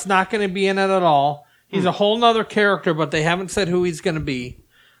Deadshot's not going to be in it at all. He's a whole nother character, but they haven't said who he's going to be.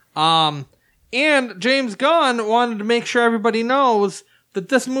 And James Gunn wanted to make sure everybody knows that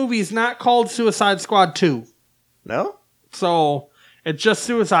this movie is not called Suicide Squad 2. No? So it's just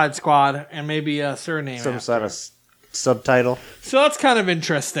Suicide Squad and maybe a surname. Some sort of subtitle. So that's kind of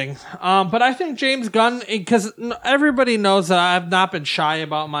interesting. But I think James Gunn, because everybody knows that I've not been shy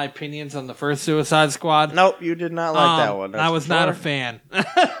about my opinions on the first Suicide Squad. Nope, you did not like that one. I was not a fan.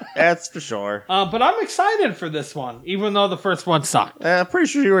 That's for sure. But I'm excited for this one, even though the first one sucked. I'm pretty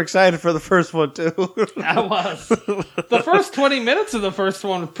sure you were excited for the first one, too. I was. The first 20 minutes of the first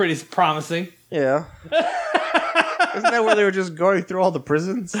one was pretty promising. Yeah. Isn't that where they were just going through all the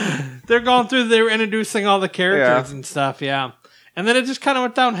prisons? They were introducing all the characters and stuff, yeah. And then it just kind of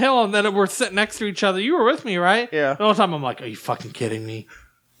went downhill, and then we're sitting next to each other. You were with me, right? Yeah. The whole time I'm like, are you fucking kidding me?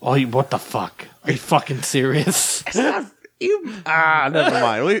 Oh, what the fuck? Are you fucking serious? Never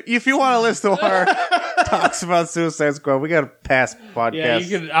mind. If you want to listen to our talks about Suicide Squad, we got a past podcast.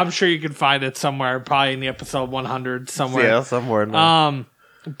 Yeah, I'm sure you can find it somewhere, probably in the episode 100 somewhere. Yeah, somewhere in there.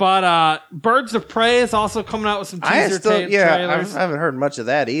 But Birds of Prey is also coming out with some teaser trailers. I haven't heard much of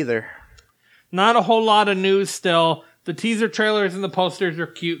that either. Not a whole lot of news still. The teaser trailers and the posters are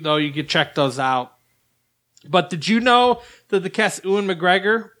cute, though. You can check those out. But did you know that the cast Ewan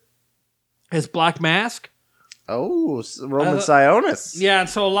McGregor is Black Mask? Oh, Roman Sionis. Yeah,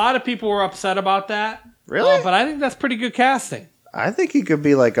 so a lot of people were upset about that. Really? But I think that's pretty good casting. I think he could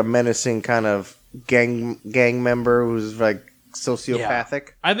be like a menacing kind of gang member who's like sociopathic.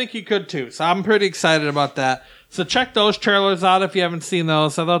 Yeah, I think he could too. So I'm pretty excited about that. So check those trailers out if you haven't seen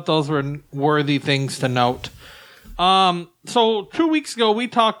those. I thought those were worthy things to note. So 2 weeks ago we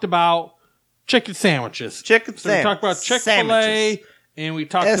talked about chicken sandwiches. So we talked about Chick-fil-A and we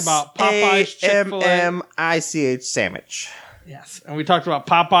talked about Popeye's Chick-fil-A. SAMMICH sandwich. Yes, and we talked about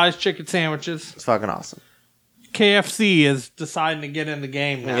Popeye's chicken sandwiches. It's fucking awesome. KFC is deciding to get in the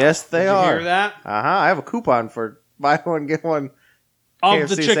game now. Yes, they are. Did you hear that? I have a coupon for buy one, get one. Of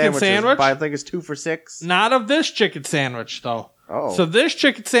KFC the chicken sandwich? I think it's 2 for $6. Not of this chicken sandwich, though. Oh. So this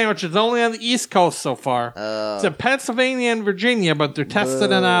chicken sandwich is only on the East Coast so far. It's in Pennsylvania and Virginia, but they're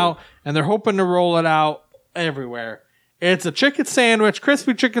testing it out, and they're hoping to roll it out everywhere. It's a chicken sandwich,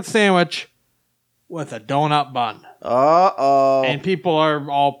 crispy chicken sandwich, with a donut bun. Uh-oh. And people are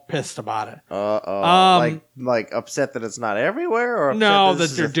all pissed about it. Uh-oh. Like upset that it's not everywhere? Or no, that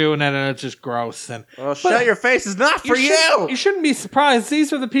they're doing it and it's just gross. And shut your face. It's not for you. You shouldn't be surprised.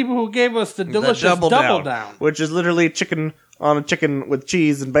 These are the people who gave us the delicious Double Down. Which is literally chicken on a chicken with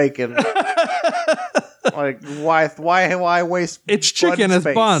cheese and bacon. Like, why waste It's chicken as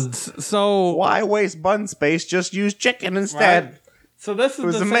buns. So why waste bun space? Just use chicken instead. Right? So this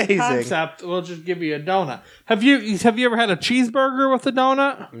is the same concept. We'll just give you a donut. Have you ever had a cheeseburger with a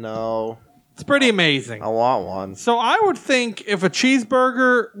donut? No. It's pretty amazing. I want one. So I would think if a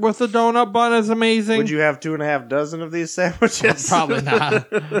cheeseburger with a donut bun is amazing, would you have 2.5 dozen of these sandwiches? Probably not.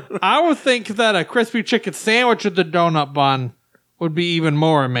 I would think that a crispy chicken sandwich with a donut bun would be even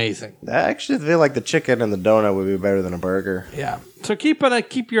more amazing. I actually feel like the chicken and the donut would be better than a burger. Yeah. So keep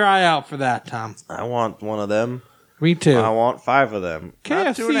your eye out for that, Tom. I want one of them. Me too. I want 5 of them.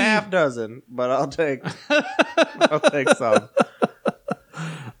 KFC. Not 2.5 dozen, but I'll take some.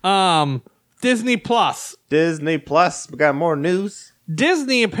 Disney Plus. We got more news.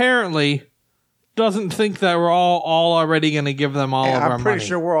 Disney apparently doesn't think that we're all already going to give them all of our money. I'm pretty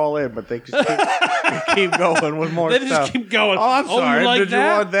sure we're all in, but they just keep going with more stuff. They just keep going. Oh, I'm sorry. You Did you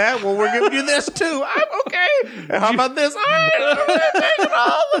want that? Well, we're giving you this too. I'm okay. And how about this? I'm taking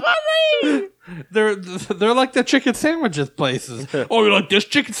all the money. They're like the chicken sandwiches places. Oh, you like this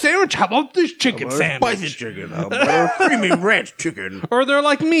chicken sandwich? How about this chicken sandwich? Spicy chicken. How about creamy ranch chicken? Or they're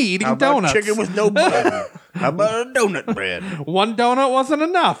like me eating How about donuts. chicken with no bun? How about a donut bread? One donut wasn't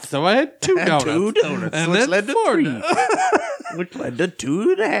enough, so I had 2 donuts. 2 donuts, and which then led to 4 3. donuts. Which led to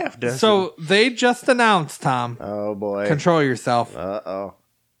 2.5 dozen. So they just announced, Tom. Oh boy. Control yourself. Uh-oh.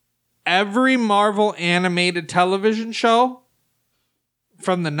 Every Marvel animated television show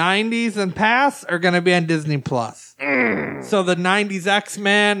from the 90s and past are going to be on Disney Plus. So the 90s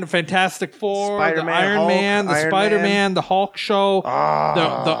X-Men, the Fantastic Four, Spider-Man, the Iron Hulk, Man, the Iron Spider-Man, Man. the Hulk show,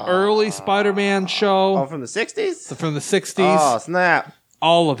 the early Spider-Man show. Oh, from the 60s? From the 60s. Oh, snap.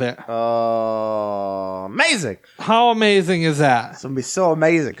 All of it. Oh, amazing. How amazing is that? It's going to be so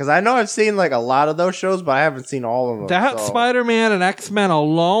amazing. Because I know I've seen like a lot of those shows, but I haven't seen all of them. That so. Spider-Man and X-Men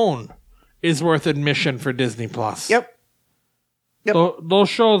alone is worth admission for Disney Plus. Yep. Those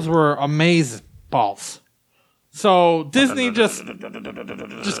shows were amazing balls. So Disney just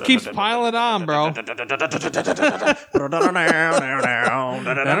keeps piling on, bro.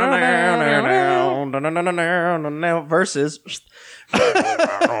 Versus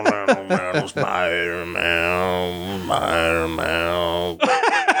Spider-Man.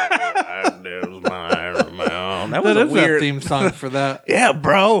 That was That a is weird a theme song for that. Yeah,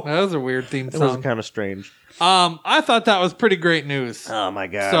 bro. That was a weird theme It was song. kind of strange. I thought that was pretty great news. Oh my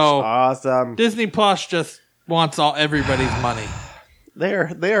gosh. So awesome. Disney Plus just wants everybody's money. They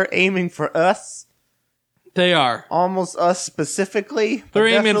are aiming for us. They are Almost us specifically. They're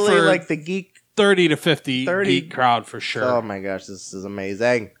but aiming definitely for like the geek. 30 to 50 30. geek crowd for sure. Oh my gosh, this is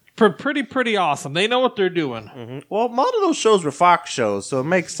amazing. Pretty awesome. They know what they're doing. Mm-hmm. Well, a lot of those shows were Fox shows, so it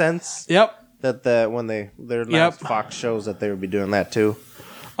makes sense Yep. that when they're not Fox shows that they would be doing that too.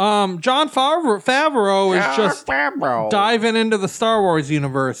 Jon Favreau is just diving into the Star Wars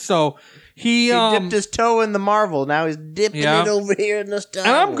universe. So he dipped his toe in the Marvel. Now he's dipping it over here in the Star Wars.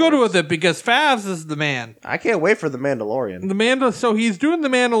 And I'm good with it because Favs is the man. I can't wait for the Mandalorian. So he's doing the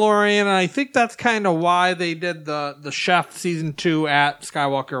Mandalorian, and I think that's kind of why they did the Chef season 2 at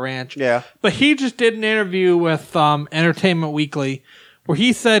Skywalker Ranch. Yeah. But he just did an interview with Entertainment Weekly where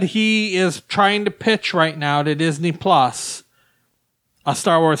he said he is trying to pitch right now to Disney Plus a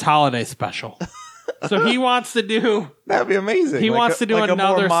Star Wars holiday special. So he wants to do... That'd be amazing. He wants to do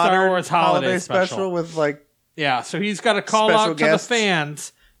another Star Wars holiday special with like... Yeah, so he's got to call out to guests. the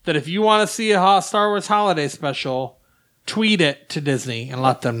fans that if you want to see a Star Wars holiday special, tweet it to Disney and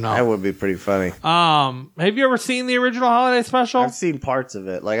let them know. That would be pretty funny. Have you ever seen the original holiday special? I've seen parts of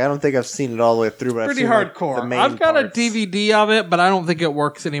it. Like, I don't think I've seen it all the way through, but Pretty I've seen hardcore. Like, the main I've got parts. a DVD of it, but I don't think it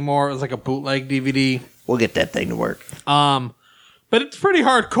works anymore. It was like a bootleg DVD. We'll get that thing to work. But it's pretty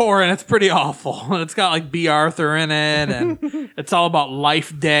hardcore and it's pretty awful. It's got like B. Arthur in it, and it's all about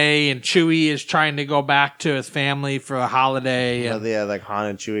Life Day, and Chewie is trying to go back to his family for a holiday. And Yeah, like Han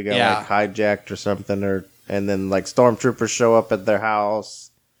and Chewie got like hijacked or something, and then like stormtroopers show up at their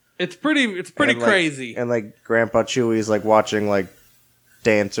house. It's pretty crazy. And like Grandpa Chewie's like watching like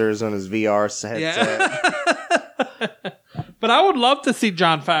dancers on his VR headset. But I would love to see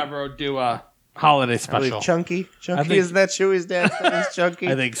Jon Favreau do a holiday special. Chunky isn't that Chewie's dad's name? Is Chunky?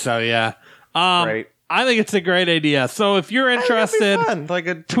 I think so. Yeah. Right. I think it's a great idea. So if you're interested, like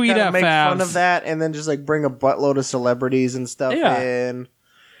a tweet at make Favs. fun of that, and then just like bring a buttload of celebrities and stuff in.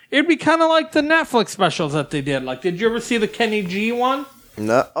 It'd be kind of like the Netflix specials that they did. Like, did you ever see the Kenny G one?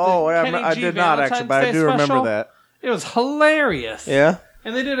 No. Oh, Kenny I G did not actually, but I Valentine's do Day remember special? that. It was hilarious. Yeah.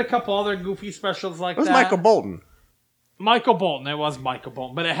 And they did a couple other goofy specials like that. It was Michael Bolton. Michael Bolton. It was Michael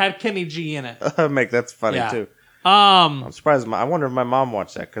Bolton, but it had Kenny G in it. That's funny Yeah. too. I'm surprised. I wonder if my mom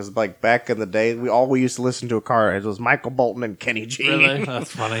watched that because, like, back in the day, we used to listen to a car. It was Michael Bolton and Kenny G. Really?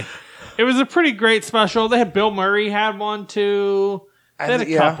 That's funny. It was a pretty great special. They had Bill Murray had one too. They had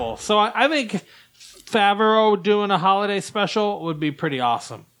a couple. So I think Favreau doing a holiday special would be pretty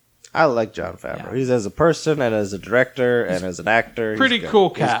awesome. I like Jon Favreau. Yeah. He's as a person and as a director and as an actor. Pretty he's cool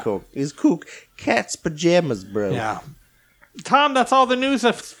cat. He's cool. He's cool. Cat's pajamas, bro. Yeah. Tom, that's all the news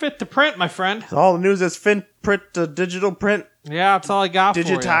that's fit to print, my friend. All the news is print to digital print. Yeah, that's all I got for you.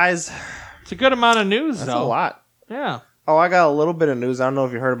 Digitize. It's a good amount of news, That's though. a lot. Yeah. Oh, I got a little bit of news. I don't know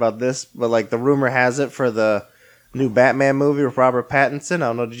if you heard about this, but like the rumor has it for the new Batman movie with Robert Pattinson. I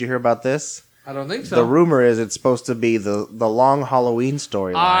don't know. Did you hear about this? I don't think so. The rumor is it's supposed to be the long Halloween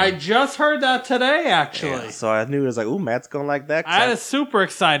storyline. I just heard that today, actually. Yeah, so I knew it was like, ooh, Matt's going to like that. That is super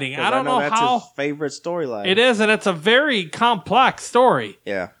exciting. I don't know that's how his favorite storyline. it is, and it's a very complex story.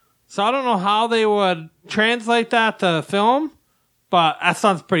 Yeah. So I don't know how they would translate that to film, but that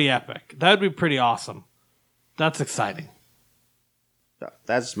sounds pretty epic. That would be pretty awesome. That's exciting.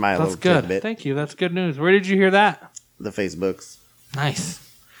 That's my That's little good. tidbit. Thank you. That's good news. Where did you hear that? The Facebooks. Nice.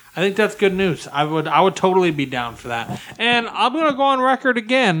 I think that's good news. I would totally be down for that. And I'm going to go on record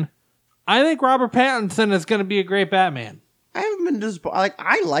again. I think Robert Pattinson is going to be a great Batman. I haven't been disappointed.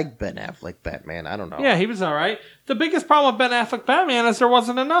 I like Ben Affleck Batman. I don't know. Yeah, he was all right. The biggest problem with Ben Affleck Batman is there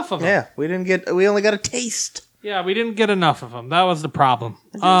wasn't enough of him. Yeah, we only got a taste. Yeah, we didn't get enough of him. That was the problem.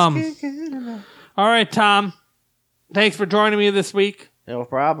 All right, Tom. Thanks for joining me this week. No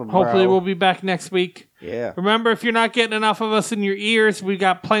problem, Hopefully bro. we'll be back next week. Yeah. Remember, if you're not getting enough of us in your ears, we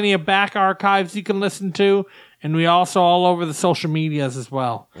got plenty of back archives you can listen to, and we also all over the social medias as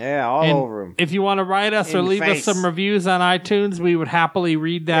well. Yeah, all over them. If you want to write us or leave us some reviews on iTunes, we would happily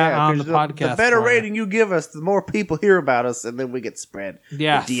read that on the podcast. The better rating you give us, the more people hear about us, and then we get spread.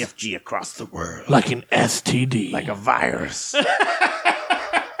 Yes. The DFG across the world. Like an STD. Like a virus.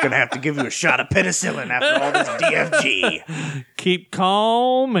 Gonna have to give you a shot of penicillin after all this DFG. Keep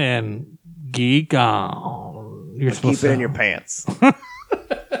calm and geek on. Keep it in your pants.